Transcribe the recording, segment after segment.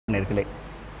நேயர்களே,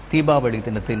 தீபாவளி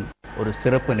தினத்தின் ஒரு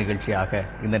சிறப்பு நிகழ்ச்சியாக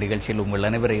இந்த நிகழ்ச்சியில் உங்கள்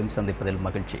அனைவரையும் சந்திப்பதில்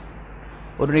மகிழ்ச்சி.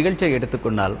 ஒரு நிகழ்ச்சியை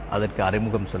எடுத்துக்கொண்டால் அதற்கு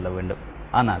அறிமுகம் சொல்ல வேண்டும்.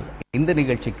 ஆனால் இந்த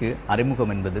நிகழ்ச்சிக்கு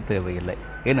அறிமுகம் என்பது தேவையில்லை.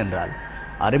 ஏனென்றால்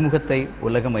அறிமுகத்தை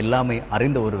உலகம் எல்லாமே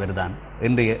அறிந்த ஒருவர் தான்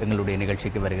இன்றைய எங்களுடைய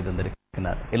நிகழ்ச்சிக்கு வருகை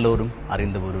தந்திருக்கிறார். எல்லோரும்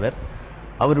அறிந்த ஒருவர்.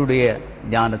 அவருடைய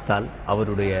ஞானத்தால்,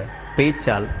 அவருடைய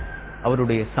பேச்சால்,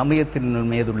 அவருடைய சமயத்தின்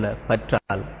மீதுள்ள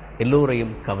பற்றால்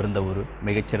எல்லோரையும் கவர்ந்த ஒரு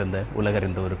மிகச்சிறந்த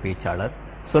உலகறிந்த ஒரு பேச்சாளர்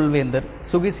சொல்வேந்தர்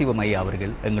சுகி சிவம் ஐயா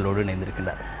அவர்கள் எங்களோடு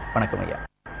இணைந்திருக்கிறார். வணக்கம் ஐயா.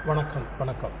 வணக்கம்.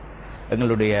 வணக்கம்.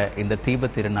 எங்களுடைய இந்த தீப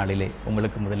திருநாளிலே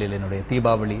உங்களுக்கு முதலில் என்னுடைய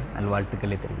தீபாவளி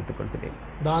நல்வாழ்த்துக்களை தெரிவித்துக் கொள்கிறேன்.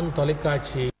 நான்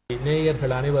தொலைக்காட்சி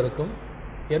நேயர்கள் அனைவருக்கும்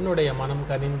என்னுடைய மனம்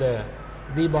கனிந்த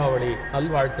தீபாவளி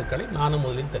நல்வாழ்த்துக்களை நானும்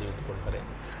முதலில் தெரிவித்துக் கொள்கிறேன்.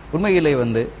 உண்மையிலே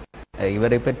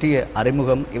இவரை பற்றிய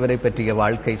அறிமுகம், இவரை பற்றிய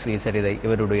வாழ்க்கை சுயசரிதை,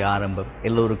 இவருடைய ஆரம்பம்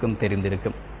எல்லோருக்கும்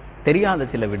தெரிந்திருக்கும். தெரியாத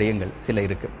சில விடயங்கள் சில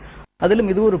இருக்கும். அதிலும்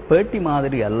இது ஒரு பேட்டி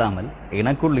மாதிரி அல்லாமல்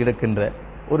எனக்குள் இருக்கின்ற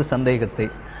ஒரு சந்தேகத்தை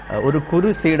ஒரு குரு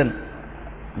சீடன்,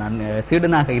 நான்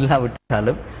சீடனாக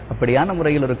இல்லாவிட்டாலும் அப்படியான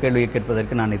முறையில் ஒரு கேள்வியை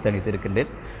கேட்பதற்கு நான்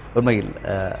தனித்திருக்கின்றேன். உண்மையில்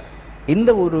இந்த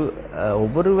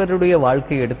ஒவ்வொருவருடைய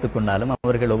வாழ்க்கையை எடுத்துக்கொண்டாலும்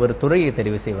அவர்கள் ஒவ்வொரு துறையை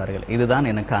தெரிவு செய்வார்கள். இதுதான்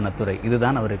எனக்கான துறை,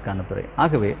 இதுதான் அவருக்கான துறை.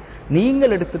 ஆகவே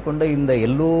நீங்கள் எடுத்துக்கொண்ட இந்த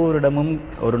எல்லோரிடமும்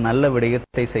ஒரு நல்ல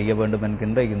விடயத்தை செய்ய வேண்டும்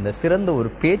என்கின்ற இந்த சிறந்த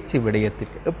ஒரு பேச்சு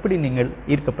விடயத்திற்கு எப்படி நீங்கள்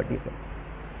ஈர்க்கப்பட்டீர்கள்?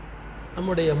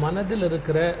 நம்முடைய மனதில்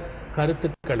இருக்கிற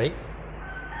கருத்துக்களை,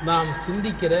 நாம்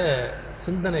சிந்திக்கிற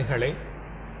சிந்தனைகளை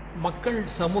மக்கள்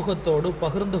சமூகத்தோடு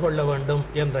பகிர்ந்து கொள்ள வேண்டும்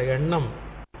என்ற எண்ணம்,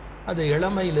 அது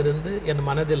இளமையிலிருந்து என்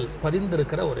மனதில்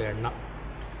பதிந்திருக்கிற ஒரு எண்ணம்.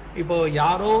 இப்போ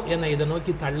யாரோ என்னை இதை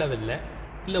நோக்கி தள்ளவில்லை,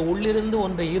 இல்லை உள்ளிருந்து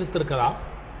ஒன்றை ஈர்த்திருக்கலாம்.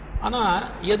 ஆனால்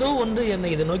ஏதோ ஒன்று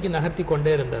என்னை இதை நோக்கி நகர்த்தி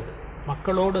கொண்டே இருந்தது.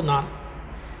 மக்களோடு நான்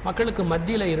மக்களுக்கு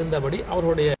மத்தியில் இருந்தபடி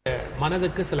அவர்களுடைய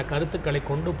மனதுக்கு சில கருத்துக்களை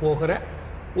கொண்டு போகிற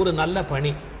ஒரு நல்ல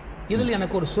பணி. இதில்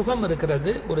எனக்கு ஒரு சுகம்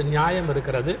இருக்கிறது, ஒரு நியாயம்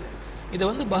இருக்கிறது. இது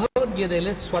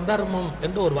பகவத்கீதையில ஸ்வதர்மம்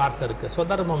என்று ஒரு வார்த்தை இருக்கு.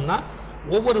 ஸ்வதர்மம்னா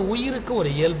ஒவ்வொரு உயிருக்கு ஒரு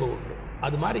இயல்பு உண்டு.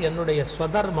 அது மாதிரி என்னுடைய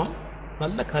ஸ்வதர்மம்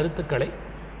நல்ல கருத்துக்களை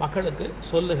மக்களுக்கு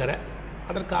சொல்லுகிற,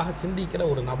 அதற்காக சிந்திக்கிற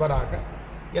ஒரு நபராக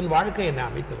என் வாழ்க்கையை நான்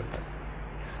அமைத்து விட்டேன்.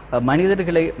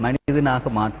 மனிதர்களை மனிதனாக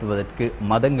மாற்றுவதற்கு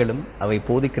மதங்களும் அவை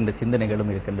போதிக்கின்ற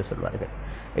சிந்தனைகளும் இருக்கின்ற சொல்வார்கள்.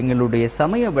 எங்களுடைய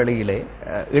சமய வழியிலே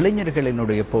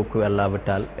இளைஞர்களினுடைய போக்கு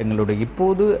அல்லாவிட்டால் எங்களுடைய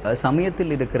இப்போது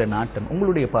சமயத்தில் இருக்கிற நாட்டம்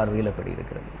உங்களுடைய பார்வையில் எப்படி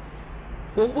இருக்கிறது?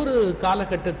 ஒவ்வொரு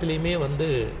காலகட்டத்திலையுமே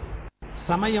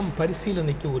சமயம்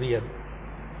பரிசீலனைக்கு உரியது.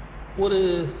 ஒரு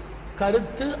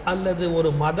கருத்து அல்லது ஒரு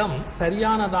மதம்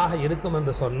சரியானதாக இருக்கும்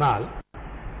என்று சொன்னால்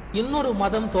இன்னொரு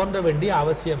மதம் தோன்ற வேண்டிய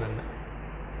அவசியம் என்ன?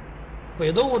 இப்போ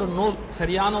ஏதோ ஒரு நூல்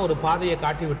சரியான ஒரு பாதையை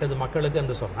காட்டிவிட்டது மக்களுக்கு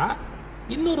என்று சொன்னா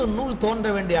இன்னொரு நூல் தோன்ற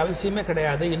வேண்டிய அவசியமே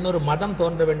கிடையாது, இன்னொரு மதம்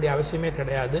தோன்ற வேண்டிய அவசியமே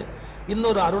கிடையாது,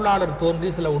 இன்னொரு அருளாளர் தோன்றி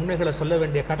சில உண்மைகளை சொல்ல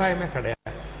வேண்டிய கட்டாயமே கிடையாது.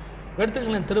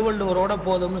 எடுத்துக்கலாம், திருவள்ளுவரோட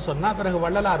போதும்னு சொன்னா பிறகு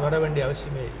வள்ளலார் வர வேண்டிய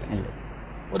அவசியமே இல்லை.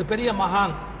 ஒரு பெரிய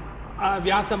மகான்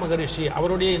வியாச மகரிஷி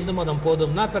அவருடைய இந்து மதம்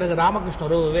போதும்னா பிறகு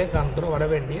ராமகிருஷ்ணரோ விவேகானந்தரோ வர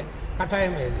வேண்டிய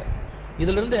கட்டாயமே இல்லை.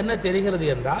 இதிலிருந்து என்ன தெரிகிறது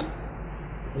என்றால்,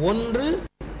 ஒன்று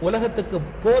உலகத்துக்கு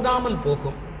போதாமல்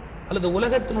போகும், அல்லது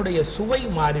உலகத்தினுடைய சுவை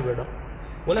மாறிவிடும்,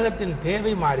 உலகத்தின்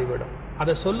தேவை மாறிவிடும்.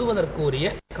 அதை சொல்லுவதற்கு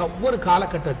உரிய ஒவ்வொரு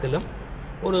காலகட்டத்திலும்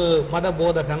ஒரு மத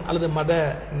போதகன் அல்லது மத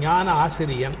ஞான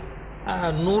ஆசிரியன்,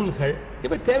 நூல்கள்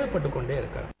இவை தேவைப்பட்டு கொண்டே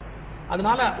இருக்கிறது.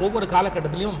 அதனால ஒவ்வொரு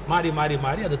காலகட்டத்திலையும் மாறி மாறி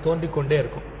மாறி அது தோன்றிக்கொண்டே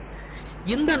இருக்கும்.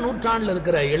 இந்த நூற்றாண்டில்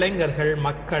இருக்கிற இளைஞர்கள்,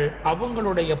 மக்கள்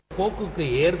அவங்களுடைய போக்குக்கு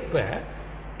ஏற்ப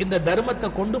இந்த தர்மத்தை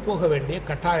கொண்டு போக வேண்டிய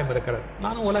கட்டாயம் இருக்கிறது.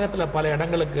 நானும் உலகத்தில் பல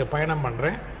இடங்களுக்கு பயணம்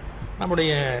பண்றேன்.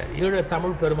 நம்முடைய ஈழ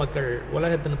தமிழ் பெருமக்கள்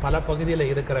உலகத்தின் பல பகுதியில்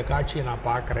இருக்கிற காட்சியை நான்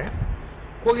பார்க்கிறேன்.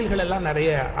 கோயில்கள் எல்லாம்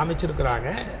நிறைய அமைச்சிருக்கிறாங்க.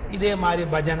 இதே மாதிரி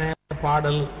பஜனை,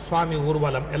 பாடல், சுவாமி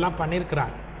ஊர்வலம் எல்லாம்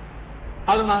பண்ணியிருக்கிறாங்க.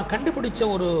 அது நான் கண்டுபிடிச்ச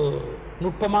ஒரு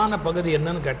நுட்பமான பகுதி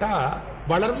என்னன்னு கேட்டா,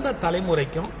 வளர்ந்த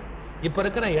தலைமுறைக்கும் இப்ப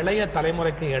இருக்கிற இளைய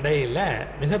தலைமுறைக்கு இடையில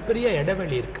மிகப்பெரிய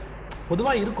இடைவெளி இருக்கு.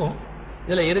 பொதுவா இருக்கும்,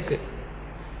 இதுல இருக்கு.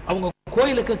 அவங்க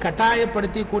கோயிலுக்கு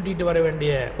கட்டாயப்படுத்தி கூட்டிட்டு வர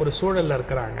வேண்டிய ஒரு சூழல்ல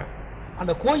இருக்கிறாங்க.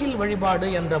 அந்த கோயில் வழிபாடு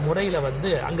என்ற முறையில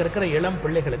அங்க இருக்கிற இளம்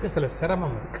பிள்ளைகளுக்கு சில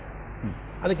சிரமம் இருக்கு.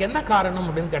 அதுக்கு என்ன காரணம்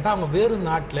அப்படின்னு கேட்டா, அவங்க வேறு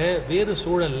நாட்டுல, வேறு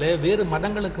சூழல்ல, வேறு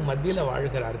மதங்களுக்கு மத்தியில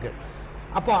வாழ்கிறார்கள்.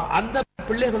 அப்போ அந்த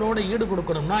பிள்ளைகளோட ஈடு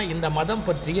கொடுக்கணும்னா இந்த மதம்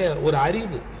பற்றிய ஒரு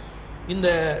அறிவு, இந்த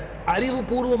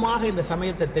அறிவுபூர்வமாக இந்த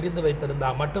சமயத்தை தெரிந்து வைத்திருந்தா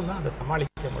மட்டும்தான் அதை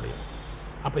சமாளிக்க முடியும்.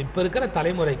 அப்ப இப்ப இருக்கிற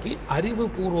தலைமுறைக்கு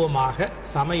அறிவுபூர்வமாக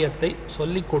சமயத்தை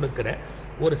சொல்லிக் கொடுக்கிற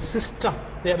ஒரு சிஸ்டம்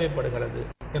தேவைப்படுகிறது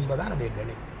என்பதான் என்னுடைய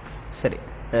கேள்வி. சரி,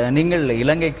 நீங்கள்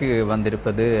இலங்கைக்கு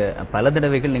வந்திருப்பது பல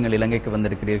தடவைகள் நீங்கள் இலங்கைக்கு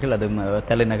வந்திருக்கிறீர்கள். அது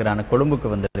தலைநகரான கொழும்புக்கு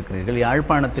வந்திருக்கிறீர்கள்.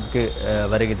 யாழ்ப்பாணத்திற்கு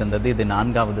வருகை தந்தது இது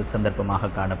 4வது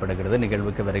சந்தர்ப்பமாக காணப்படுகிறது.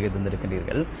 நிகழ்வுக்கு வருகை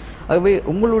தந்திருக்கிறீர்கள். ஆகவே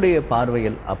உங்களுடைய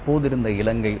பார்வையில் அப்போது இருந்த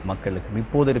இலங்கை மக்களுக்கும்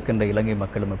இப்போது இருக்கின்ற இலங்கை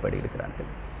மக்களும் எப்படி இருக்கிறார்கள்?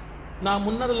 நான்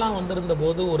முன்னரெல்லாம் வந்திருந்த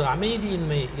போது ஒரு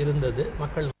அமைதியின்மை இருந்தது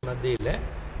மக்கள் மத்தியில்.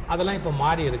 அதெல்லாம் இப்போ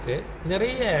மாறி இருக்கு.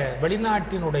 நிறைய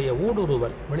வெளிநாட்டினுடைய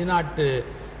ஊடுருவல், வெளிநாட்டு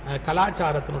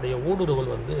கலாச்சாரத்தினுடைய ஊடுருவல்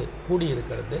வந்து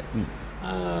கூடியிருக்கிறது.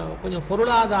 கொஞ்சம்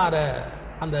பொருளாதார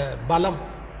அந்த பலம்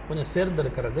கொஞ்சம்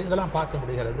சேர்ந்திருக்கிறது. இதெல்லாம் பார்க்க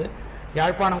முடிகிறது.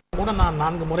 யாழ்ப்பாணம் கூட நான்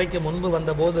 4 முறைக்கு முன்பு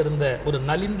வந்த போது இருந்த ஒரு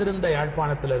நலிந்திருந்த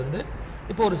யாழ்ப்பாணத்திலிருந்து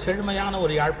இப்போ ஒரு செழுமையான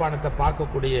ஒரு யாழ்ப்பாணத்தை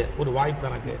பார்க்கக்கூடிய ஒரு வாய்ப்பு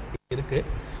எனக்கு இருக்கு.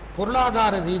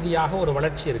 பொருளாதார ரீதியாக ஒரு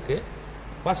வளர்ச்சி இருக்கு,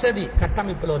 வசதி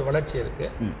கட்டமைப்பில் ஒரு வளர்ச்சி இருக்கு.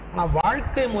 ஆனா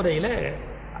வாழ்க்கை முறையில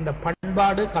அந்த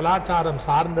பண்பாடு கலாச்சாரம்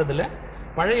சார்ந்ததுல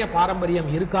பழைய பாரம்பரியம்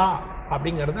இருக்கா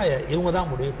அப்படிங்கறத இவங்க தான்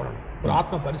முடிவு பண்ணணும். ஒரு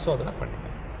ஆத்ம பரிசோதனை பண்ணுங்க.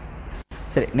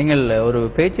 சரி, நீங்கள் ஒரு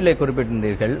பேச்சிலே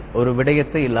குறிப்பிட்டிருந்தீர்கள், ஒரு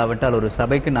விடயத்தை இல்லாவிட்டால் ஒரு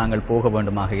சபைக்கு நாங்கள் போக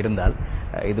வேண்டுமாக இருந்தால்,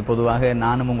 இது பொதுவாக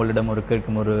நானும் உங்களிடம் ஒரு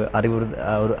கேட்கும் ஒரு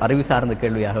அறிவு சார்ந்த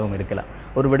கேள்வியாகவும் இருக்கலாம்.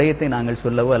 ஒரு விடயத்தை நாங்கள்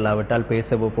சொல்லவோ அல்லாவிட்டால்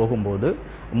பேசவோ போகும்போது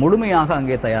முழுமையாக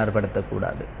அங்கே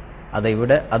தயார்படுத்தக்கூடாது. அதை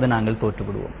விட அது நாங்கள்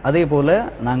தோற்றுவிடுவோம். அதே போல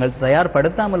நாங்கள்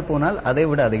தயார்படுத்தாமல் போனால் அதை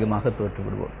விட அதிகமாக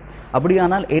தோற்றுவிடுவோம்.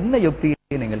 அப்படியானால் என்ன யுக்தியை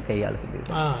நீங்கள்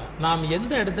கையாளுகிறீர்கள்? நாம்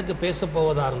எந்த இடத்துக்கு பேச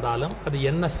போவதா இருந்தாலும் அது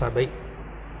என்ன சபை,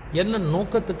 என்ன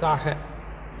நோக்கத்துக்காக,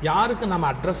 யாருக்கு நம்ம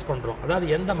அட்ரஸ் பண்றோம், அதாவது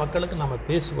எந்த மக்களுக்கு நம்ம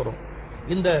பேசுகிறோம்,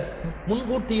 இந்த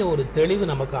முன்கூட்டிய ஒரு தெளிவு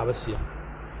நமக்கு அவசியம்.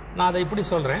 நான் அதை இப்படி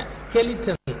சொல்றேன்,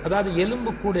 ஸ்கெலிட்டன், அதாவது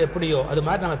எலும்பு கூடு எப்படியோ அது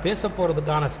மாதிரி நம்ம பேச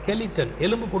போறதுக்கான ஸ்கெலிட்டன்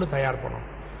எலும்பு கூடு தயார் பண்ணணும்.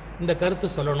 இந்த கருத்து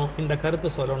சொல்லணும், இந்த கருத்து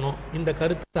சொல்லணும், இந்த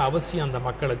கருத்து அவசியம் அந்த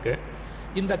மக்களுக்கு,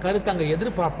 இந்த கருத்து அங்க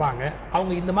எதிர்பார்ப்பாங்க,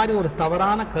 அவங்க இந்த மாதிரி ஒரு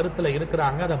தவறான கருத்துல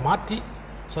இருக்கிறாங்க, அதை மாற்றி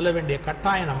சொல்ல வேண்டிய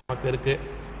கட்டாயம் நமக்கு இருக்கு.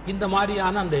 இந்த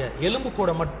மாதிரியான அந்த எலும்பு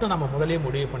கூட மட்டும் நம்ம முதலே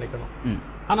முடிவு பண்ணிக்கணும்.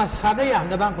 ஆனா சதையை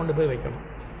அங்கதான் கொண்டு போய் வைக்கணும்.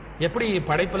 எப்படி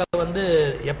படைப்புல வந்து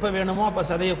எப்ப வேணுமோ அப்ப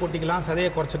சதையை கூட்டிக்கலாம்,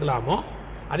 சதையை குறைச்சிக்கலாமோ,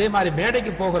 அதே மாதிரி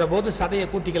மேடைக்கு போகிற போது சதையை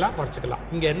கூட்டிக்கலாம், குறைச்சிக்கலாம்.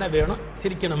 இங்க என்ன வேணும்,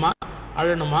 சிரிக்கணுமா,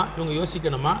 அழணுமா, இவங்க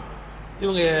யோசிக்கணுமா,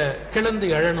 இவங்க கிளந்து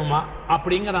எழணுமா,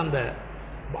 அப்படிங்கிற அந்த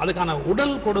அதுக்கான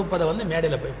உடல் கொடுப்பதை வந்து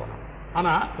மேடையில போய் பண்ணணும்.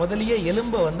 ஆனா முதலியே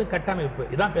எலும்பை வந்து கட்டமைப்பு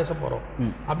இதான் பேச போறோம்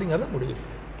அப்படிங்கறத முடிவு.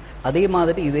 அதே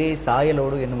மாதிரி இதே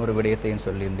சாயலோடு என்னும் ஒரு விடயத்தையும்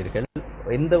சொல்லியிருந்தீர்கள்.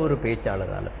 எந்த ஒரு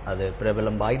பேச்சாளரால், அது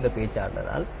பிரபலம் வாய்ந்த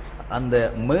பேச்சாளரால் அந்த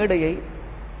மேடையை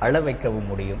அழ வைக்கவும்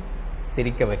முடியும்,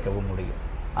 சிரிக்க வைக்கவும் முடியும்.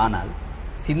 ஆனால்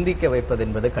சிந்திக்க வைப்பது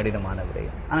என்பது கடினமான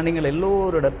விடயம். ஆனால் நீங்கள்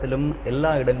எல்லோரிடத்திலும்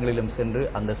எல்லா இடங்களிலும் சென்று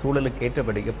அந்த சூழலுக்கு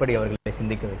ஏற்றபடி எப்படி அவர்களை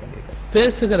சிந்திக்க வைக்கின்றீர்கள்?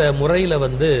 பேசுகிற முறையில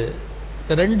வந்து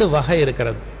 2 வகை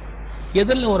இருக்கிறது.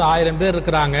 எதில் ஒரு 1000 பேர்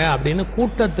இருக்கிறாங்க அப்படின்னு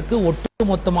கூட்டத்துக்கு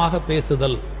ஒட்டுமொத்தமாக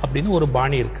பேசுதல் அப்படின்னு ஒரு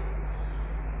பாணி இருக்கு.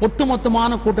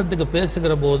 ஒட்டுமொத்தமான கூட்டத்துக்கு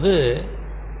பேசுகிற போது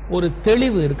ஒரு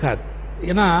தெளிவு இருக்காது.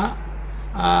 ஏன்னா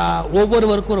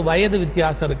ஒவ்வொருவருக்கும் ஒரு வயது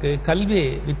வித்தியாசம் இருக்கு, கல்வி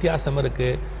வித்தியாசம்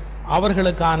இருக்கு,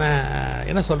 அவர்களுக்கான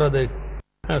என்ன சொல்றது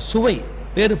சுவை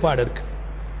வேறுபாடு இருக்கு.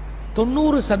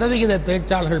 90%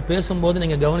 பேச்சாளர்கள் பேசும்போது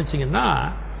நீங்க கவனிச்சீங்கன்னா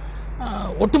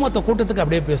ஒட்டுமொத்த கூட்டத்துக்கு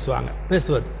அப்படியே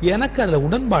பேசுவது எனக்கு அதுல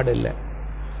உடன்பாடு இல்லை.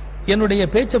 என்னுடைய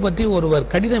பேச்சை பற்றி ஒருவர்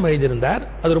கடிதம் எழுதியிருந்தார்.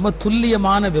 அது ரொம்ப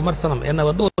துல்லியமான விமர்சனம். என்னை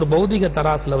வந்து ஒரு பௌதிக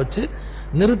தராசுல வச்சு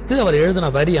நிறுத்து அவர் எழுதின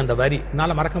வரி, அந்த வரி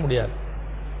என்னால மறக்க முடியாது.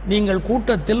 நீங்கள்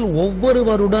கூட்டத்தில்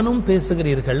ஒவ்வொருவருடனும்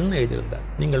பேசுகிறீர்கள் எழுதியிருந்தார்.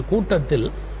 நீங்கள் கூட்டத்தில்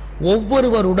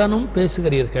ஒவ்வொருவருடனும்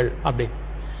பேசுகிறீர்கள் அப்படி.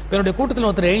 என்னுடைய கூட்டத்தில்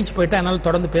ஒருத்தர் ஏஞ்சி போயிட்டா என்னால்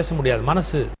தொடர்ந்து பேச முடியாது,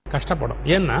 மனசு கஷ்டப்படும்.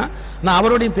 ஏன்னா நான்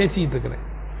அவரோடையும் பேசிட்டு இருக்கிறேன்.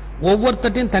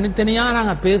 ஒவ்வொருத்தையும் தனித்தனியா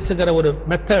நாங்க பேசுகிற ஒரு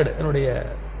மெத்தட் என்னுடைய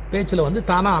பேச்சுல வந்து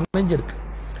தானா அமைஞ்சிருக்கு.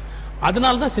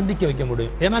 அதனால்தான் சிந்திக்க வைக்க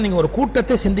முடியும். ஏன்னா நீங்க ஒரு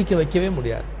கூட்டத்தை சிந்திக்க வைக்கவே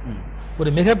முடியாது. ஒரு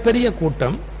மிகப்பெரிய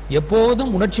கூட்டம்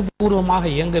எப்போதும் உணர்ச்சி பூர்வமாக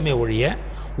இயங்குமே ஒழிய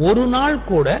ஒரு நாள்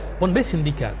கூட ஒன்றை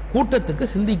சிந்திக்காது. கூட்டத்துக்கு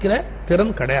சிந்திக்கிற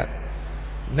திறன் கிடையாது.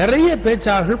 நிறைய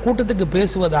பேச்சாளர்கள் கூட்டத்துக்கு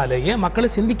பேசுவதாலேயே மக்களை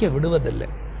சிந்திக்க விடுவதில்லை.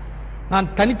 நான்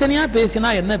தனித்தனியா பேசினா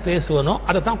என்ன பேசுவனோ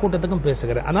அதை தான் கூட்டத்துக்கும்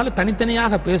பேசுகிறேன். அதனால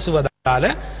தனித்தனியாக பேசுவதால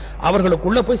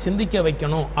அவர்களுக்குள்ள போய் சிந்திக்க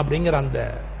வைக்கணும் அப்படிங்கிற அந்த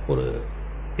ஒரு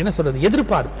என்ன சொல்றது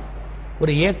எதிர்பார்ப்பு,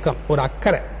 ஒரு ஏக்கம், ஒரு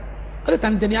அக்கறை, அது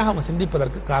தனித்தனியாக அவங்க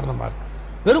சிந்திப்பதற்கு காரணமா இருக்கு.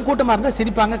 வெறும் கூட்டமா இருந்தா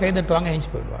சிரிப்பாங்க, கைதட்டுவாங்க, ஏஞ்சி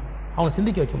போயிடுவாங்க. அவங்க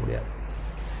சிந்திக்க வைக்க முடியாது.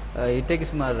 இன்றைக்கு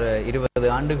சுமார் 20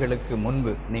 ஆண்டுகளுக்கு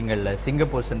முன்பு நீங்கள்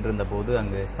சிங்கப்பூர் சென்றிருந்த போது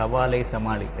அங்கு சவாலே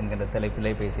சமாளி என்கிற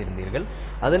தலைப்பிலே பேசியிருந்தீர்கள்.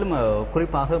 அதிலும்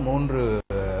குறிப்பாக 3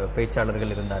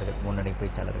 பேச்சாளர்கள் இருந்தார்கள், முன்னணி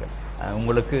பேச்சாளர்கள்.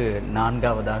 உங்களுக்கு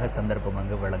 4வதாக சந்தர்ப்பம்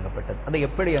அங்கு வழங்கப்பட்டது. அதை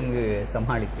எப்படி அங்கு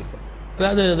சமாளித்தீர்கள்?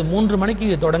 அது 3 மணிக்கு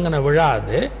தொடங்கின விழா.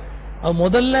 அது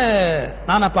முதல்ல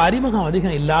நான் அப்ப அறிமுகம்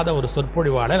அதிகம் இல்லாத ஒரு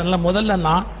சொற்பொழிவாளர். முதல்ல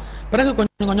நான் பிறகு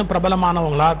கொஞ்சம் கொஞ்சம்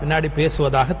பிரபலமானவங்களா பின்னாடி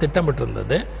பேசுவதாக திட்டமிட்டு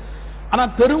இருந்தது. ஆனா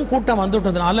பெரும் கூட்டம்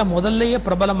வந்துட்டதுனால முதல்லயே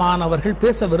பிரபலமானவர்கள்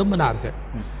பேச விரும்பினார்கள்.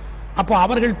 அப்போ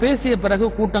அவர்கள் பேசிய பிறகு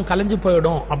கூட்டம் கலைஞ்சு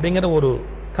போயிடும் அப்படிங்கிற ஒரு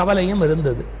கவலையும்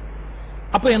இருந்தது.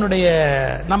 அப்ப என்னுடைய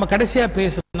நம்ம கடைசியா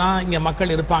பேசுனா இங்க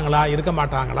மக்கள் இருப்பாங்களா இருக்க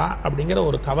மாட்டாங்களா அப்படிங்கிற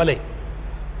ஒரு கவலை.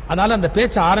 அதனால அந்த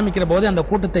பேச்சை ஆரம்பிக்கிற போது அந்த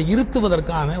கூட்டத்தை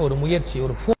இருத்துவதற்கான ஒரு முயற்சி,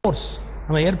 ஒரு ஃபோர்ஸ்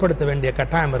நம்ம ஏற்படுத்த வேண்டிய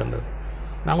கட்டாயம் இருந்தது.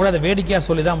 நான் கூட அதை வேடிக்கையா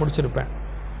சொல்லிதான் முடிச்சிருப்பேன்.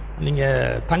 நீங்க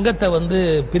தங்கத்தை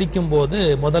பிரிக்கும் போது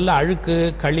முதல்ல அழுக்கு,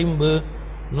 களிம்பு,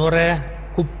 நுரை,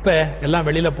 குப்பை எல்லாம்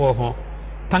வெளியில போகும்.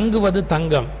 தங்குவது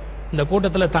தங்கம். இந்த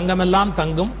கூட்டத்துல தங்கம் எல்லாம்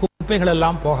தங்கும், குப்பைகள்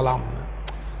எல்லாம் போகலாம்.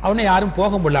 அவனே யாரும்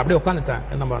போக முடியல, அப்படியே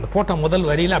உட்காந்துட்டாங்க. நம்ம அந்த போட்ட முதல்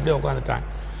வரியில அப்படியே உட்காந்துட்டாங்க.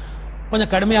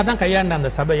 கொஞ்சம் கடுமையா தான் கையாண்ட அந்த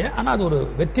சபையை. ஆனா அது ஒரு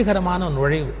வெற்றிகரமான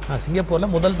நுழைவு. நான் சிங்கப்பூர்ல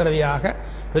முதல் தடவையாக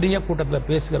பெரிய கூட்டத்தில்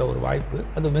பேசுகிற ஒரு வாய்ப்பு,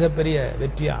 அது மிகப்பெரிய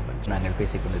வெற்றியாக நாங்கள்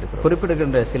பேசிக் கொண்டிருக்கிறோம்.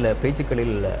 குறிப்பிடுகின்ற சில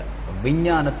பேச்சுக்களில்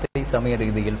விஞ்ஞானத்தை சமய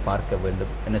ரீதியில் பார்க்க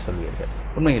வேண்டும் என்ன சொல்வீர்கள்?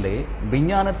 உண்மையிலேயே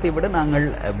விஞ்ஞானத்தை விட நாங்கள்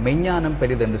மெஞ்ஞானம்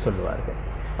பெரிது என்று சொல்லுவார்கள்.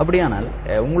 அப்படியானால்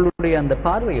உங்களுடைய அந்த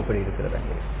பார்வை எப்படி இருக்கிறது?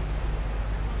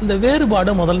 இந்த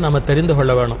வேறுபாடு முதல் நம்ம தெரிந்து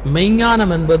கொள்ள வேணும்.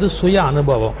 மெய்ஞானம் என்பது சுய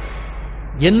அனுபவம்.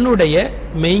 என்னுடைய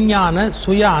மெய்ஞான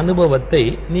சுய அனுபவத்தை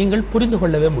நீங்கள் புரிந்து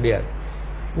கொள்ளவே முடியாது.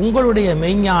 உங்களுடைய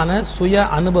மெய்ஞான சுய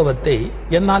அனுபவத்தை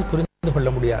என்னால் புரிந்து கொள்ள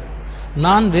முடியாது.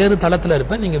 நான் வேறு தளத்தில்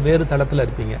இருப்பேன், நீங்க வேறு தளத்தில்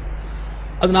இருப்பீங்க.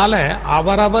 அதனால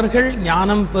அவரவர்கள்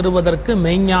ஞானம் பெறுவதற்கு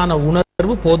மெய்ஞான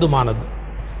உணர்வு போதுமானது.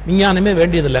 விஞ்ஞானமே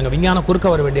வேண்டியதில்லைங்க. விஞ்ஞானம் குறுக்க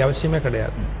வர வேண்டிய அவசியமே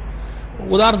கிடையாது.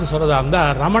 உதாரணத்துக்கு சொல்றதா இருந்தா,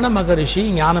 ரமண மகரிஷி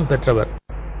ஞானம் பெற்றவர்.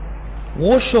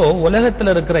 ஓஷோ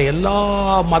உலகத்தில் இருக்கிற எல்லா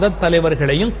மத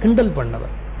தலைவர்களையும் கிண்டல்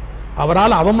பண்ணவர்.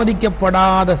 அவரால்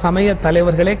அவமதிக்கப்படாத சமய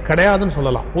தலைவர்களே கிடையாதுன்னு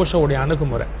சொல்லலாம் ஓஷோவுடைய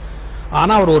அணுகுமுறை.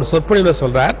 ஆனா அவர் ஒரு சொற்பொழிவுல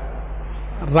சொல்றார்,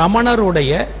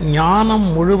 ரமணருடைய ஞானம்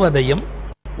முழுவதையும்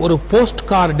ஒரு போஸ்ட்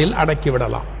கார்டில்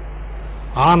அடக்கிவிடலாம்,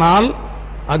 ஆனால்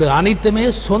அது அனைத்துமே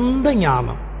சொந்த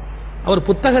ஞானம். அவர்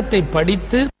புத்தகத்தை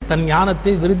படித்து தன்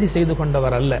ஞானத்தை விருத்தி செய்து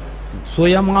கொண்டவர் அல்ல,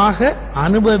 சுயமாக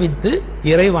அனுபவித்து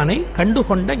இறைவனை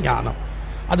கண்டுகொண்ட ஞானம்.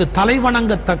 அது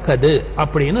தலைவணங்கத்தக்கது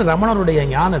அப்படின்னு ரமணருடைய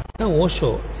ஞானத்தை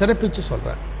ஓஷோ சிறப்பிச்சு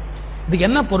சொல்றார். இதுக்கு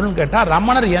என்ன பொருள் கேட்டா,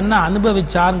 ரமணர் என்ன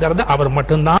அனுபவிச்சார்ங்கிறத அவர்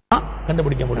மட்டும்தான்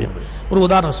கண்டுபிடிக்க முடியும். ஒரு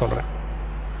உதாரணம் சொல்றேன்.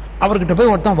 அவர்கிட்ட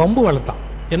போய் ஒருத்தன் வம்பு வளர்த்தான்.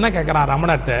 என்ன கேட்கிறான்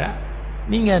ரமணர்கிட்ட,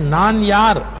 நீங்க நான்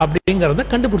யார் அப்படிங்கறத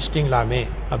கண்டுபிடிச்சிட்டீங்களாமே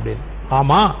அப்படின்னு.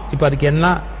 ஆமா, இப்ப அதுக்கு என்ன?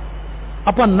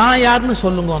 அப்ப நான் யாருன்னு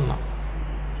சொல்லுங்க.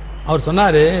 அவர்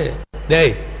சொன்னாரு,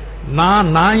 டேய்,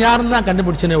 நான் யாருன்னு தான்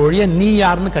கண்டுபிடிச்சேனே ஒழிய நீ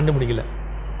யாருன்னு கண்டுபிடிக்கல.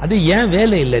 அது ஏன்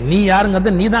வேலை இல்லை. நீ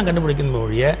யாருங்கிறத நீ தான் கண்டுபிடிக்கணும்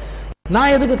ஒழிய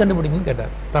நான் எதுக்கு கண்டுபிடிக்கணும்னு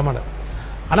கேட்டார் ரமணர்.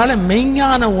 அதனால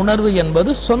மெய்ஞான உணர்வு என்பது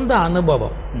சொந்த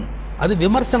அனுபவம். அது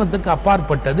விமர்சனத்துக்கு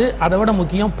அப்பாற்பட்டது. அதை விட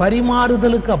முக்கியம்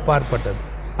பரிமாறுதலுக்கு அப்பாற்பட்டது.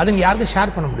 அது நீங்க யாருக்கும்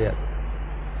ஷேர் பண்ண முடியாது.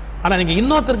 ஆனா நீங்க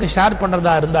இன்னொருத்தருக்கு ஷேர்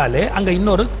பண்றதா இருந்தாலே அங்க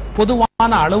இன்னொரு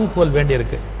பொதுவான அளவுகோல் வேண்டி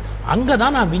இருக்கு.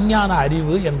 அங்கதான் நான் விஞ்ஞான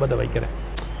அறிவு என்பதை வைக்கிறேன்.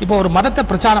 இப்ப ஒரு மதத்தை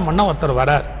பிரச்சாரம் பண்ண ஒருத்தர்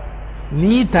வரார்.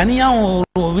 நீ தனியா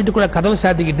வீட்டுக்குள்ள கதவை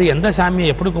சாத்திக்கிட்டு எந்த சாமியை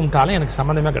எப்படி கும்பிட்டாலும் எனக்கு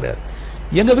சம்பந்தமே கிடையாது.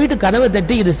 எங்க வீட்டு கதவை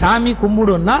தட்டி இது சாமி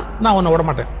கும்பிடுன்னா நான் உன்னை விட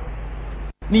மாட்டேன்.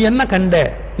 நீ என்ன கண்ட,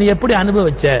 நீ எப்படி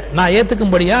அனுபவிச்ச, நான்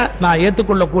ஏத்துக்கும்படியா நான்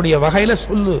ஏத்துக்கொள்ளக்கூடிய வகையில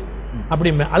சொல்லு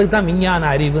அப்படிமே. அதுக்குதான் விஞ்ஞான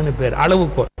அறிவுன்னு பேர்,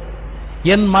 அளவுகோல்.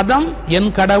 என் மதம், என்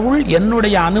கடவுள்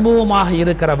என்னுடைய அனுபவமாக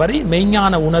இருக்கிற வரை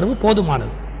மெய்ஞான உணர்வு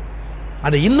போதுமானது.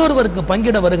 அதை இன்னொருவருக்கு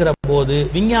பங்கிட வருகிற போது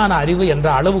விஞ்ஞான அறிவு என்ற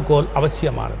அளவுகோல்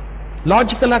அவசியமானது.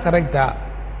 லாஜிக்கலா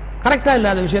கரெக்டா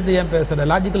இல்லாத விஷயத்தை ஏன் பேசுற,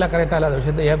 லாஜிக்கலா கரெக்டா இல்லாத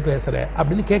விஷயத்தை ஏன் பேசுற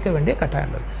அப்படின்னு கேட்க வேண்டிய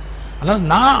கட்டாயம் இருக்கு. அதனால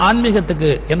நான்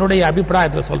ஆன்மீகத்துக்கு என்னுடைய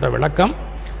அபிப்பிராயத்தில் சொல்ற விளக்கம்,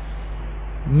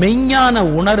 மெய்ஞான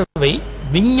உணர்வை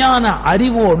விஞ்ஞான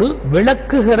அறிவோடு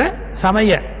விளக்குகிற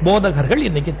சமய போதகர்கள்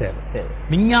இன்னைக்கு தேவை.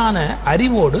 விஞ்ஞான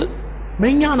அறிவோடு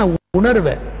மெய்ஞான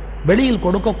உணர்வை வெளியில்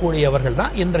கொடுக்கக்கூடியவர்கள்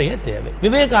தான் இன்றைய தேவை.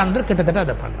 விவேகானந்தர் கிட்டத்தட்ட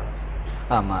அதை பண்ணார்.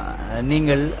 ஆமா,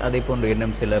 நீங்கள் அதை போன்று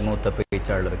இன்னும் சில மூத்த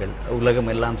பேச்சாளர்கள், உலகம்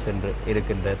எல்லாம் சென்று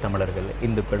இருக்கின்ற தமிழர்கள்,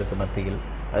 இந்துக்களுக்கு மத்தியில்,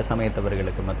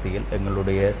 சமயத்தவர்களுக்கு மத்தியில்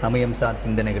எங்களுடைய சமயம் சார்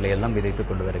சிந்தனைகளை எல்லாம் விதைத்துக்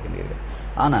கொண்டு வருகின்றீர்கள்.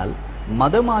 ஆனால்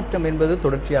மதமாற்றம் என்பது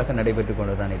தொடர்ச்சியாக நடைபெற்றுக்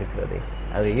கொண்டுதான் இருக்கிறது.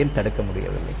 அதை ஏன் தடுக்க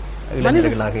முடியவில்லை?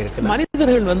 இளைஞர்களாக இருக்கிற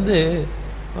மனிதர்கள்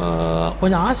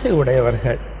கொஞ்சம் ஆசை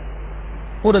உடையவர்கள்.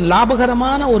 ஒரு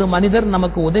லாபகரமான ஒரு மனிதர்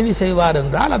நமக்கு உதவி செய்வார்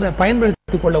என்றால் அதை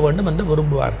பயன்படுத்திக் கொள்ள வேண்டும் என்று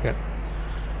விரும்புவார்கள்.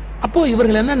 அப்போ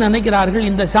இவர்கள் என்ன நினைக்கிறார்கள்,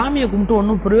 இந்த சாமியை கும்பிட்டு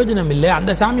ஒன்றும் பிரயோஜனம் இல்லை,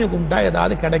 அந்த சாமியை கும்பிட்டா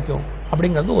ஏதாவது கிடைக்கும்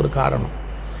அப்படிங்கிறது ஒரு காரணம்.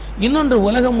 இன்னொன்று,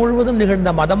 உலகம் முழுவதும்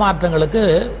நிகழ்ந்த மதமாற்றங்களுக்கு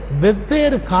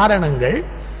வெவ்வேறு காரணங்கள்,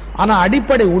 ஆனா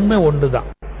அடிப்படை உண்மை ஒன்றுதான்.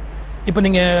 இப்ப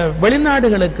நீங்க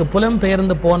வெளிநாடுகளுக்கு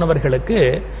புலம்பெயர்ந்து போனவர்களுக்கு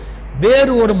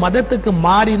வேறு ஒரு மதத்துக்கு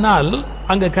மாறினால்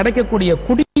அங்க கிடைக்கக்கூடிய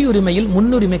குடியுரிமையில்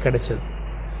முன்னுரிமை கிடைச்சது.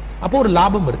 அப்போ ஒரு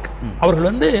லாபம் இருக்கு. அவர்கள்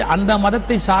வந்து அந்த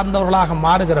மதத்தை சார்ந்தவர்களாக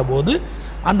மாறுகிற போது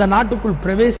அந்த நாட்டுக்குள்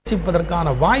பிரவேசிப்பதற்கான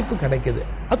வாய்ப்பு கிடைக்குது.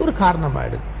 அது ஒரு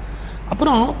காரணமாயிடுது.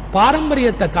 அப்புறம்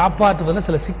பாரம்பரியத்தை காப்பாற்றுவதில்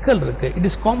சில சிக்கல் இருக்கு. It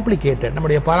is complicated.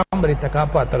 நம்முடைய பாரம்பரியத்தை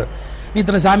காப்பாற்றுறது, நீ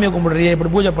இத்தனை சாமியை கும்பிடுறியே,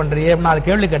 இப்படி பூஜை பண்றியே, நாலு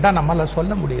கேள்வி கேட்டா நம்மளால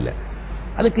சொல்ல முடியல.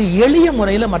 அதுக்கு எளிய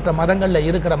முறையில மற்ற மதங்கள்ல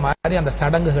இருக்கிற மாதிரி அந்த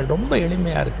சடங்குகள் ரொம்ப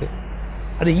எளிமையா இருக்கு,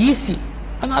 அது ஈஸி,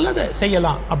 அதனால அதை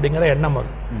செய்யலாம் அப்படிங்கிற எண்ணம்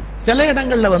வரும். சில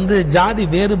இடங்கள்ல வந்து ஜாதி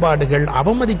வேறுபாடுகள்,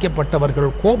 அவமதிக்கப்பட்டவர்கள்,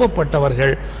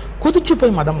 கோபப்பட்டவர்கள் கொதிச்சு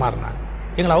போய் மதம் மாறினாங்க.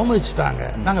 எங்களை அவமதிச்சுட்டாங்க,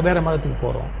 நாங்க வேற மதத்துக்கு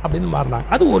போறோம் அப்படின்னு மாறினாங்க.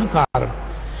 அது ஒரு காரணம்.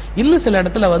 இன்னும் சில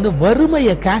இடத்துல வந்து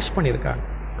வறுமையை கேஷ் பண்ணியிருக்காங்க.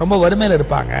 ரொம்ப வறுமையில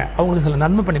இருப்பாங்க, அவங்களுக்கு சில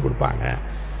நன்மை பண்ணி கொடுப்பாங்க.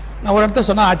 நான் ஒரு இடத்த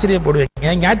சொன்னா ஆச்சரியப்படுவீங்க,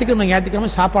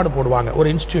 ஞாயிற்றுக்கிழமை சாப்பாடு போடுவாங்க ஒரு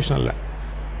இன்ஸ்டிடியூஷன்ல.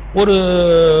 ஒரு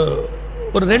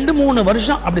 2-3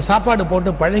 வருஷம் அப்படி சாப்பாடு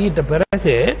போட்டு பழகிட்ட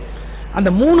பிறகு அந்த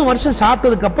 3 வருஷம்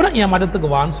சாப்பிட்டதுக்கு அப்புறம் என் மதத்துக்கு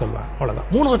வான்னு சொல்லுவாங்க. அவ்வளவுதான்.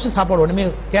 3 வருஷம் சாப்பாடு ஒண்ணுமே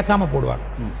கேட்காம போடுவாங்க.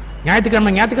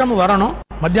 ஞாயிற்றுக்கிழமை வரணும்,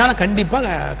 மத்தியானம் கண்டிப்பா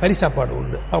கறி சாப்பாடு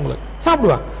உண்டு, அவங்களுக்கு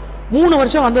சாப்பிடுவாங்க. 3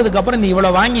 வருஷம் வந்ததுக்கு அப்புறம் நீ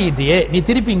இவ்வளவு வாங்கிட்டியே, நீ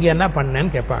திருப்பி இங்க என்ன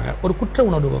பண்ணேன்னு கேட்பாங்க. ஒரு குற்ற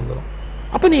உணர்வு வந்துடும்.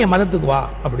 அப்ப நீ என் மதத்துக்கு வா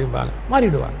அப்படிம்பாங்க,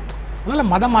 மாறிடுவாங்க. அதனால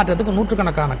மத மாற்றத்துக்கு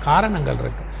நூற்றுக்கணக்கான காரணங்கள்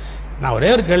இருக்கு. நான் ஒரே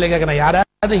ஒரு கேள்வி கேட்கிறேன்,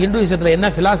 யாராவது ஹிந்துயிசத்துல என்ன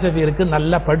பிலாசபி இருக்கு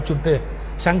நல்லா படிச்சுட்டு,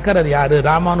 சங்கரர் யாரு,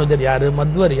 ராமானுஜர் யாரு,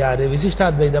 மத்வர் யாரு,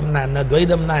 விசிஷ்டாத்வைதம்னா என்ன,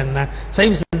 துவைதம்னா என்ன,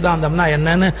 சைவ சித்தாந்தம்னா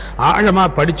என்னன்னு ஆழமா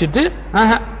படிச்சுட்டு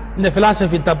இந்த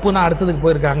பிலாசபி தப்புன்னா அடுத்ததுக்கு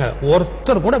போயிருக்காங்க?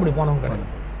 ஒருத்தர் கூட அப்படி போனவங்க கிடையாது.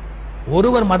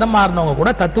 ஒருவர் மதம் மாறினவங்க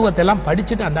கூட தத்துவத்தை எல்லாம்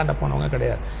படிச்சுட்டு அந்தாண்ட போனவங்க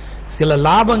கிடையாது. சில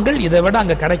லாபங்கள் இதை விட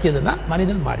அங்க கிடைக்குதுன்னா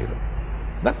மனிதன் மாறிடும்.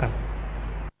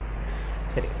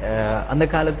 சரி, அந்த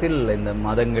காலத்தில் இந்த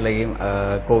மதங்களையும்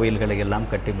கோவில்களை எல்லாம்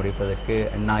கட்டி முடிப்பதற்கு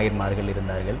நாயன்மார்கள்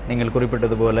இருந்தார்கள். நீங்கள்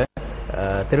குறிப்பிட்டது போல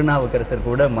திருநாவுக்கரசர்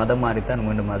கூட மதம் மாறித்தான்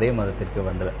மீண்டும் அதே மதத்திற்கு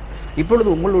வந்தவர். இப்பொழுது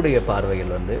உங்களுடைய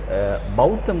பார்வையில் வந்து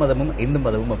பௌத்த மதமும் இந்து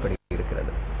மதமும் அப்படி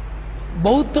இருக்கிறது?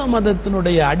 பௌத்த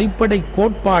மதத்தினுடைய அடிப்படை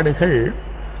கோட்பாடுகள்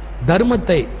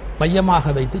தர்மத்தை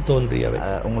மையமாக வைத்து தோன்றியவை.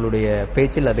 உங்களுடைய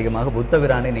பேச்சில் அதிகமாக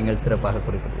புத்தபிரானை நீங்கள் சிறப்பாக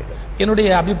குறிப்பிட்டீர்கள். என்னுடைய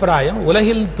அபிப்பிராயம்,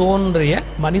 உலகில் தோன்றிய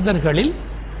மனிதர்களில்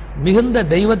மிகுந்த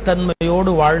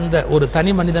தெய்வத்தன்மையோடு வாழ்ந்த ஒரு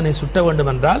தனி மனிதனை சுட்ட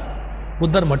வேண்டும் என்றால்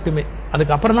புத்தர் மட்டுமே.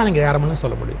 அதுக்கப்புறம் தான் நீங்க யாருமே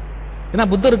சொல்ல முடியும். ஏன்னா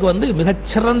புத்தருக்கு வந்து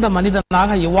மிகச்சிறந்த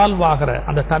மனிதனாக இவால்வ் ஆகிற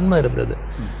அந்த தன்மை இருந்தது.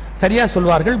 சரியா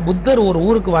சொல்வார்கள், புத்தர் ஒரு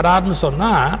ஊருக்கு வராருன்னு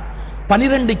சொன்னா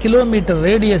 12 கிலோமீட்டர்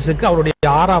ரேடியஸுக்கு அவருடைய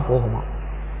ஆறா போகுமா.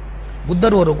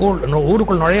 புத்தர் ஒரு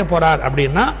ஊருக்குள் நுழைய போறார்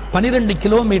அப்படின்னா 12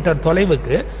 கிலோமீட்டர்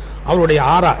தொலைவுக்கு அவருடைய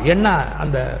ஆறா என்ன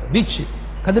அந்த வீச்சு,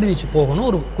 கதிர்வீச்சு போகணும்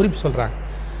ஒரு குறிப்பு சொல்றாங்க.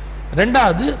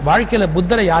 ரெண்டாவது, வாழ்க்கையில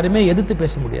புத்தரை யாருமே எதிர்த்து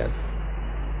பேச முடியாது.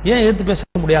 ஏன் எதிர்த்து பேச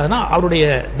முடியாதுன்னா அவருடைய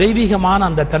தெய்வீகமான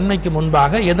அந்த தன்மைக்கு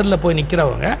முன்பாக எதிரில் போய்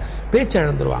நிக்கிறவங்க பேச்சு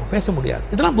இழந்துருவாங்க, பேச முடியாது.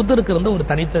 இதெல்லாம் புத்தருக்கு இருந்த ஒரு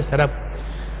தனித்த சிறப்பு.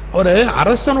 ஒரு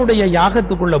அரசனுடைய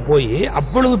யாகத்துக்குள்ள போய்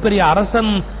அவ்வளவு பெரிய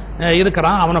அரசன்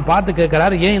இருக்கிறான், அவனை பார்த்து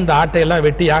கேட்கிறாரு, ஏன் இந்த ஆட்டை எல்லாம்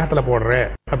வெட்டி யாகத்துல போடுற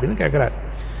அப்படின்னு கேட்கிறாரு.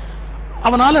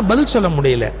 அவனால பதில் சொல்ல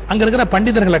முடியல. அங்க இருக்கிற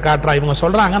பண்டிதர்களை காட்டுறா, இவங்க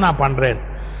சொல்றாங்க நான் பண்றேன்.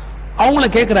 அவங்கள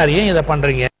கேட்கிறாரு, ஏன் இதை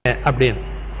பண்றீங்க அப்படின்னு.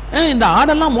 இந்த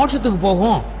ஆடெல்லாம் மோட்சத்துக்கு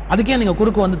போகும், அதுக்கே நீங்க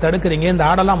குறுக்கு வந்து தடுக்கிறீங்க, இந்த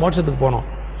ஆடெல்லாம் மோட்சத்துக்கு போகணும்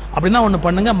அப்படின்னா ஒண்ணு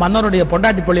பண்ணுங்க, மன்னருடைய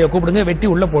பொண்டாட்டி பிள்ளைய கூப்பிடுங்க, வெட்டி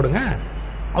உள்ள போடுங்க,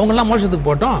 அவங்க எல்லாம் மோட்சத்துக்கு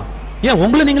போட்டோம். ஏன்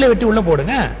உங்களை நீங்களே வெட்டி உள்ள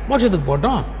போடுங்க, மோட்சத்துக்கு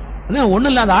போட்டோம். ஒண்ணு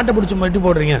இல்ல, அந்த ஆட்டை பிடிச்சி வெட்டி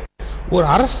போடுறீங்க. ஒரு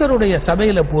அரசருடைய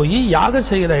சபையில போய் யாகம்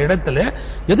செய்யற இடத்துல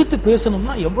எதிர்த்து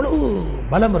பேசணும்னா எவ்வளவு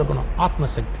பலம் இருக்கணும்,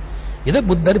 ஆத்மசக்தி. இதை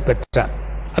புத்தர் பெற்றார்.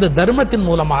 அது தர்மத்தின்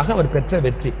மூலமாக அவர் பெற்ற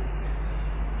வெற்றி.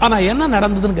 ஆனா என்ன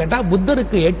நடந்ததுன்னு கேட்டா,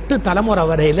 புத்தருக்கு 8 தலைமுறை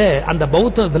வரையில அந்த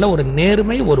பௌத்தத்துல ஒரு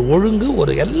நேர்மை, ஒரு ஒழுங்கு,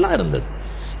 ஒரு எல்லாம் இருந்தது.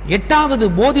 8வது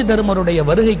போதி தர்மருடைய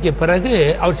வருகைக்கு பிறகு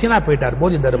அவர் சீனா போயிட்டார்.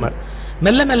 போதி தர்மர்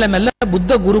மெல்ல மெல்ல மெல்ல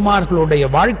புத்த குருமார்களுடைய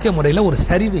வாழ்க்கை முறையில ஒரு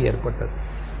சரிவு ஏற்பட்டது.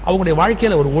 அவங்களுடைய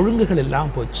வாழ்க்கையில ஒரு ஒழுங்குகள்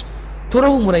இல்லாமல் போச்சு,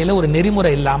 துறவு முறையில ஒரு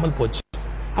நெறிமுறை இல்லாமல் போச்சு.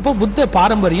 அப்போ புத்த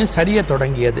பாரம்பரியம் சரிய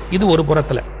தொடங்கியது. இது ஒரு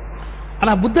புறத்துல.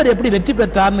 ஆனா புத்தர் எப்படி வெற்றி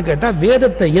பெற்றார்னு கேட்டா,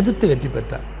 வேதத்தை எதிர்த்து வெற்றி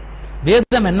பெற்றார்.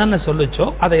 வேதம் என்னென்ன சொல்லுச்சோ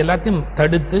அதை எல்லாத்தையும்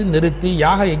தடுத்து நிறுத்தி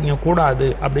யாக யஜ்ஞம் கூடாது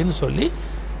அப்படின்னு சொல்லி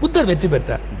புத்தர் வெற்றி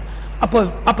பெற்றார்.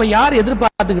 அப்ப யார்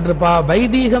எதிர்பார்த்துக்கிட்டு இருப்பா?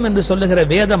 வைதீகம் என்று சொல்லுகிற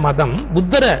வேத மதம்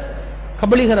புத்தரை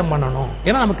கபலீகரம் பண்ணணும்,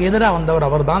 ஏன்னா நமக்கு எதிராக வந்தவர்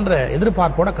அவர் தான்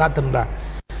எதிர்பார்ப்போட காத்திருந்தார்.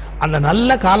 அந்த நல்ல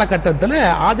காலகட்டத்தில்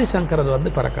ஆதிசங்கரர்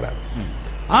வந்து பிறக்கிறார்.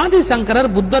 ஆதிசங்கரர்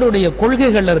புத்தருடைய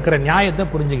கொள்கைகள்ல இருக்கிற நியாயத்தை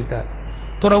புரிஞ்சுக்கிட்டார்.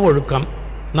 துறவொழுக்கம்,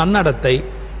 நன்னடத்தை,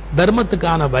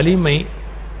 தர்மத்துக்கான வலிமை,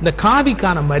 இந்த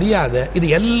காவிக்கான மரியாதை, இது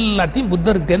எல்லாத்தையும்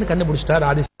புத்தர்கிட்ட கண்டுபிடிச்சிட்டார்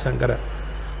ஆதிசங்கரர்.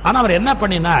 ஆனா அவர் என்ன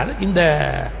பண்ணினார், இந்த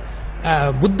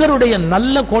புத்தருடைய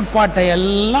நல்ல கோட்பாட்டை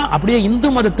எல்லாம் அப்படியே இந்து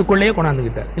மதத்துக்குள்ளேயே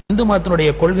கொண்டாந்துகிட்டார். இந்து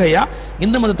மதத்தினுடைய கொள்கையா,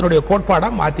 இந்து மதத்தினுடைய கோட்பாடா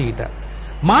மாத்திக்கிட்டார்.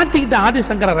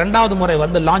 ஆதிசங்கரர் 2வது முறை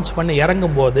வந்து லான்ச் பண்ணி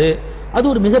இறங்கும் போது அது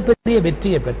ஒரு மிகப்பெரிய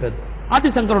வெற்றியை பெற்றது.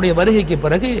 ஆதிசங்கருடைய வருகைக்கு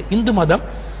பிறகு இந்து மதம்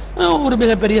ஒரு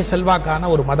மிகப்பெரிய செல்வாக்கான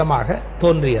ஒரு மதமாக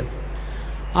தோன்றியது.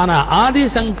 ஆனா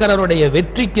ஆதிசங்கரருடைய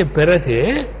வெற்றிக்கு பிறகு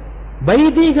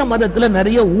வைதீக மதத்துல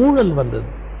நிறைய ஊழல் வந்தது.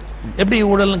 எப்படி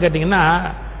ஊழல்னு கேட்டீங்கன்னா,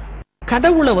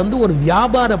 கடவுளை ஒரு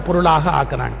வியாபார பொருளாக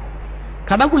ஆக்குறாங்க.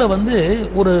 கடவுளை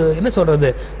ஒரு என்ன சொல்றது,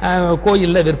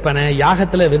 கோயில்ல விற்பனை,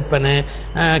 யாகத்துல விற்பனை,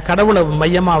 கடவுளை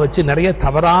மையமா வச்சு நிறைய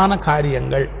தவறான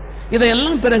காரியங்கள்,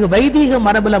 இதையெல்லாம் பிறகு வைதீக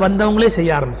மரபுல வந்தவங்களே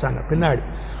செய்ய ஆரம்பிச்சாங்க பின்னாடி.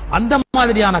 அந்த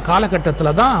மாதிரியான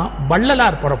காலகட்டத்தில் தான்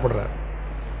வள்ளலார் புறப்படுறார்.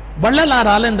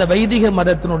 வள்ளலாரால இந்த வைதிக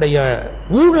மதத்தினுடைய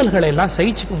ஊழல்களை எல்லாம்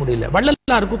சகிச்சுக்க முடியல.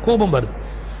 வள்ளலாருக்கு கோபம் வருது.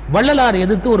 வள்ளலார்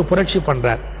எதிர்த்து ஒரு புரட்சி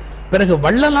பண்றார். பிறகு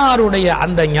வள்ளலாருடைய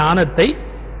அந்த ஞானத்தை,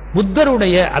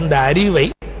 புத்தருடைய அந்த அறிவை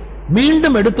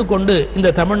மீண்டும் எடுத்துக்கொண்டு இந்த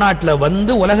தமிழ்நாட்டில்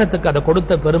உலகத்துக்கு அதை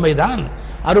கொடுத்த பெருமைதான்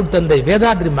அருட்தந்தை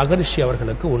வேதாத்ரி மகரிஷி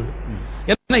அவர்களுக்கு உண்டு.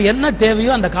 என்ன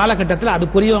தேவையோ அந்த காலகட்டத்தில்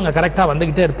அதுக்குரியவங்க கரெக்டா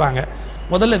வந்துகிட்டே இருப்பாங்க.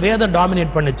 முதல்ல வேதம்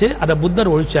டாமினேட் பண்ணுச்சு, அதை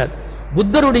புத்தர் ஒழிச்சார்.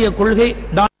 புத்தருடைய கொள்கை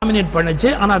டாமினேட் பண்ணுச்சு,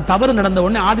 ஆனால் தவறு நடந்த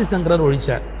உடனே ஆதிசங்கரர்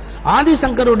ஒழிச்சார்.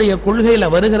 ஆதிசங்கருடைய கொள்கையில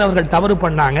வருகிறவர்கள் தவறு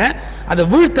பண்ணாங்க, அதை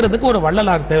வீழ்த்துறதுக்கு ஒரு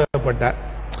வள்ளலார் தேவைப்பட்டார்.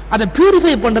 அதை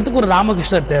பியூரிஃபை பண்றதுக்கு ஒரு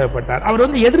ராமகிருஷ்ணர் தேவைப்பட்டார்.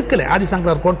 அவர் எதிர்க்கல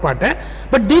ஆதிசங்கரர் கோட்பாட்டை,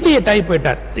 பட் டீவியேட் ஆகி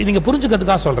போயிட்டார். நீங்க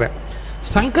புரிஞ்சுக்கிறதுக்காக சொல்றேன்.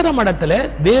 சங்கர மடத்துல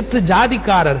வேற்று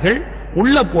ஜாதிக்காரர்கள்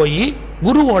உள்ள போய்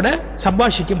குருவோட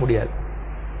சம்பாஷிக்க முடியாது,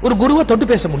 ஒரு குருவை தொட்டு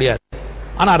பேச முடியாது.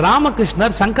 ஆனா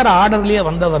ராமகிருஷ்ணர் சங்கர ஆர்டர்லயே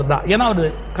வந்தவர் தான். ஏன்னா அவர்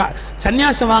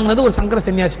சன்னியாசம் வாங்கினது ஒரு சங்கர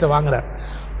சன்னியாசிட்ட வாங்குறார்.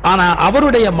 ஆனா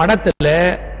அவருடைய மடத்துல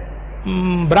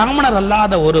பிராமணர்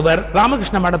அல்லாத ஒருவர்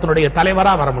ராமகிருஷ்ண மடத்தினுடைய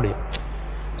தலைவரா வர முடியும்.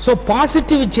 சோ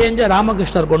பாசிட்டிவ் சேஞ்ச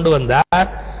ராமகிருஷ்ணர் கொண்டு வந்தார்,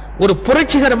 ஒரு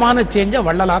புரட்சிகரமான சேஞ்ச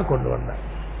வள்ளலார் கொண்டு வந்தார்.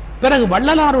 பிறகு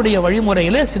வள்ளலாருடைய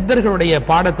வழிமுறையில சித்தர்களுடைய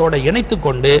பாடத்தோட இணைத்துக்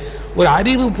கொண்டு ஒரு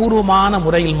அறிவுபூர்வமான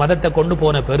முறையில் மதத்தை கொண்டு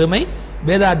போன பெருமை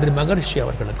வேதாத்ரி மகரிஷி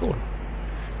அவர்களுக்கு உண்டு.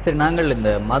 சரி, நாங்கள் இந்த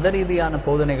மத ரீதியான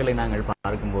போதனைகளை நாங்கள்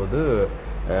பார்க்கும்போது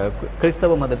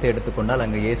கிறிஸ்தவ மதத்தை எடுத்துக்கொண்டால்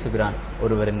அங்கு இயேசுபிரான்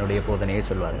ஒருவரினுடைய போதனையை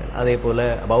சொல்வார்கள். அதே போல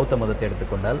பௌத்த மதத்தை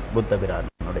எடுத்துக்கொண்டால் புத்த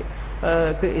பிரானுடைய,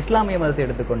 இஸ்லாமிய மதத்தை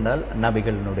எடுத்துக்கொண்டால்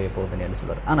நபிகளினுடைய போதனை என்று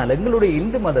சொல்வார். ஆனால் எங்களுடைய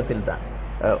இந்து மதத்தில் தான்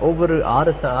ஒவ்வொரு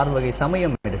ஆறு வகை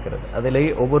சமயம் இருக்கிறது. அதிலே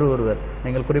ஒவ்வொருவர்,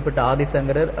 நீங்கள் குறிப்பிட்ட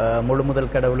ஆதிசங்கரர் முழு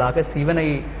முதல் கடவுளாக சிவனை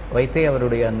வைத்தே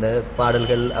அவருடைய அந்த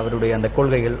பாடல்கள், அவருடைய அந்த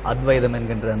கொள்கைகள், அத்வைதம்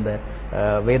என்கின்ற அந்த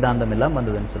வேதாந்தம் எல்லாம்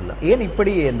வந்ததுன்னு சொல்லலாம். ஏன்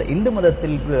இப்படி இந்த இந்து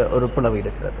மதத்தில் ஒரு பிளவு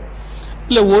இருக்கிறது?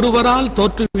 இல்ல, ஒருவரால்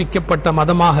தோற்றுவிக்கப்பட்ட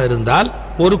மதமாக இருந்தால்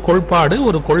ஒரு கோட்பாடு,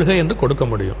 ஒரு கொள்கை என்று கொடுக்க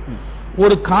முடியும்.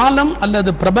 ஒரு காலம்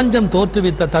அல்லது பிரபஞ்சம்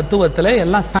தோற்றுவித்த தத்துவத்துல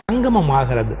எல்லாம் சங்கமம்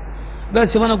ஆகிறது.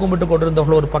 சிவனை கும்பிட்டு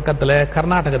கொண்டிருந்தவர்கள் ஒரு பக்கத்துல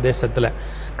கர்நாடக தேசத்துல,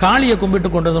 காளியை கும்பிட்டு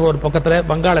கொண்டிருந்தவர்கள் ஒரு பக்கத்துல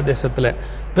வங்காள தேசத்துல,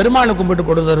 பெருமாளை கும்பிட்டு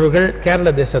கொண்டிருந்தவர்கள்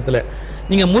கேரள தேசத்துல,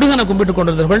 நீங்க முருகனை கும்பிட்டு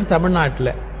கொண்டிருந்தவர்கள்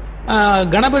தமிழ்நாட்டுல,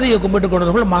 கணபதியை கும்பிட்டு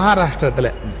கொண்டிருந்தவர்கள்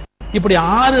மகாராஷ்டிரத்துல, இப்படி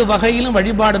 6 வகையிலும்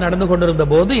வழிபாடு நடந்து கொண்டிருந்த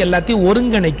போது எல்லாத்தையும்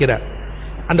ஒருங்கிணைக்கிறார்.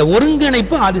 அந்த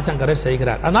ஒருங்கிணைப்பு ஆதிசங்கரர்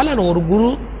செய்கிறார். அதனால ஒரு குரு,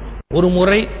 ஒரு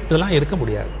முறை, இதெல்லாம் இருக்க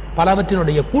முடியாது.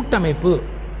 பலவற்றினுடைய கூட்டமைப்பு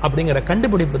அப்படிங்கிற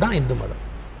கண்டுபிடிப்பு தான் இந்து மதம்.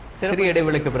 சிறிய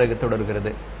இடைவெளிக்கு பிறகு தொடர்கிறது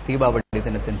தீபாவளி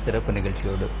தினத்தின் சிறப்பு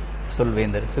நிகழ்ச்சியோடு.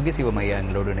 சொல்வேந்தர் சுகி சிவம் ஐயா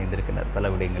எங்களோடு இணைந்திருக்கிறார். பல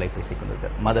விடயங்களை பேசிக்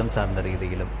கொண்டிருக்கிறார். மதம் சார்ந்த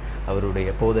ரீதியிலும்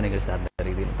அவருடைய போதனைகள் சார்ந்த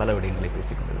ரீதியிலும் பல விடயங்களை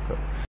பேசிக் கொண்டிருக்கிறோம்.